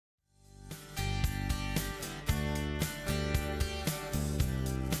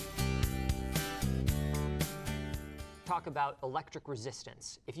talk about electric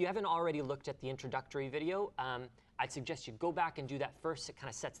resistance. If you haven't already looked at the introductory video, I'd suggest you go back and do that first. It kind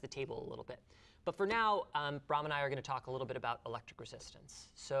of sets the table a little bit. But for now, Brahm and I are going to talk a little bit about electric resistance.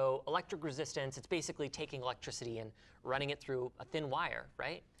 So electric resistance, it's basically taking electricity and running it through a thin wire,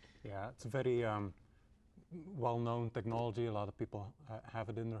 right? Yeah, it's a very well-known technology. A lot of people have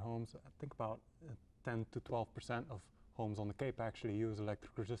it in their homes. I think about 10 to 12% of homes on the Cape actually use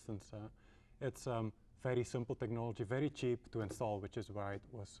electric resistance. It's very simple technology, very cheap to install, which is why it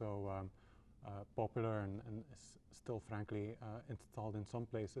was so popular and is still, frankly, installed in some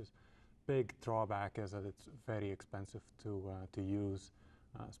places. Big drawback is that it's very expensive to use,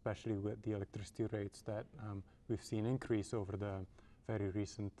 especially with the electricity rates that we've seen increase over the very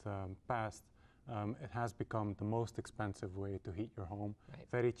recent past. It has become the most expensive way to heat your home. Right.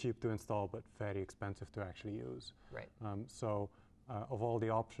 Very cheap to install, but very expensive to actually use. Right. Of all the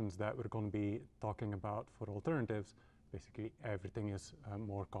options that we're going to be talking about for alternatives, basically everything is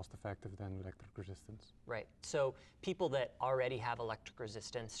more cost effective than electric resistance. Right. So people that already have electric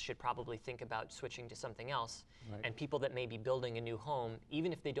resistance should probably think about switching to something else. Right. And people that may be building a new home,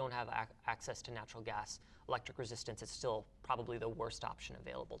 even if they don't have access to natural gas, electric resistance is still probably the worst option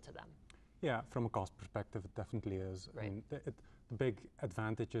available to them. Yeah, from a cost perspective, it definitely is. Right. I mean, the big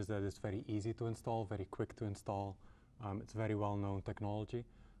advantage is that it's very easy to install, very quick to install. It's very well-known technology.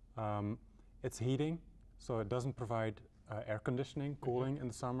 It's heating, so it doesn't provide air conditioning, cooling in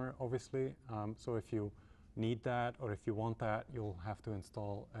the summer, obviously. So if you need that or if you want that, you'll have to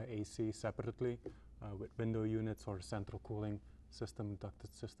install AC separately with window units or a central cooling system,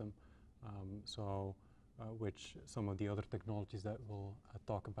 ducted system. Which some of the other technologies that we'll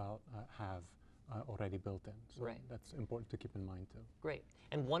talk about have already built in. So right. That's important to keep in mind too. Great.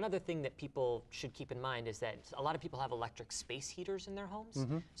 And one other thing that people should keep in mind is that a lot of people have electric space heaters in their homes.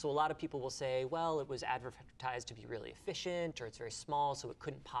 Mm-hmm. So a lot of people will say, well, it was advertised to be really efficient, or it's very small, so it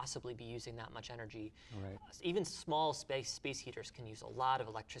couldn't possibly be using that much energy. Right. Even small space heaters can use a lot of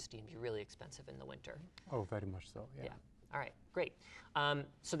electricity and be really expensive in the winter. Oh, very much so, yeah. All right, great.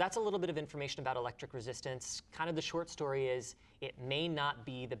 So that's a little bit of information about electric resistance. Kind of the short story is it may not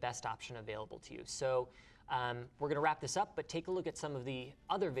be the best option available to you. So we're going to wrap this up, but take a look at some of the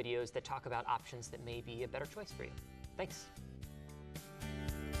other videos that talk about options that may be a better choice for you. Thanks.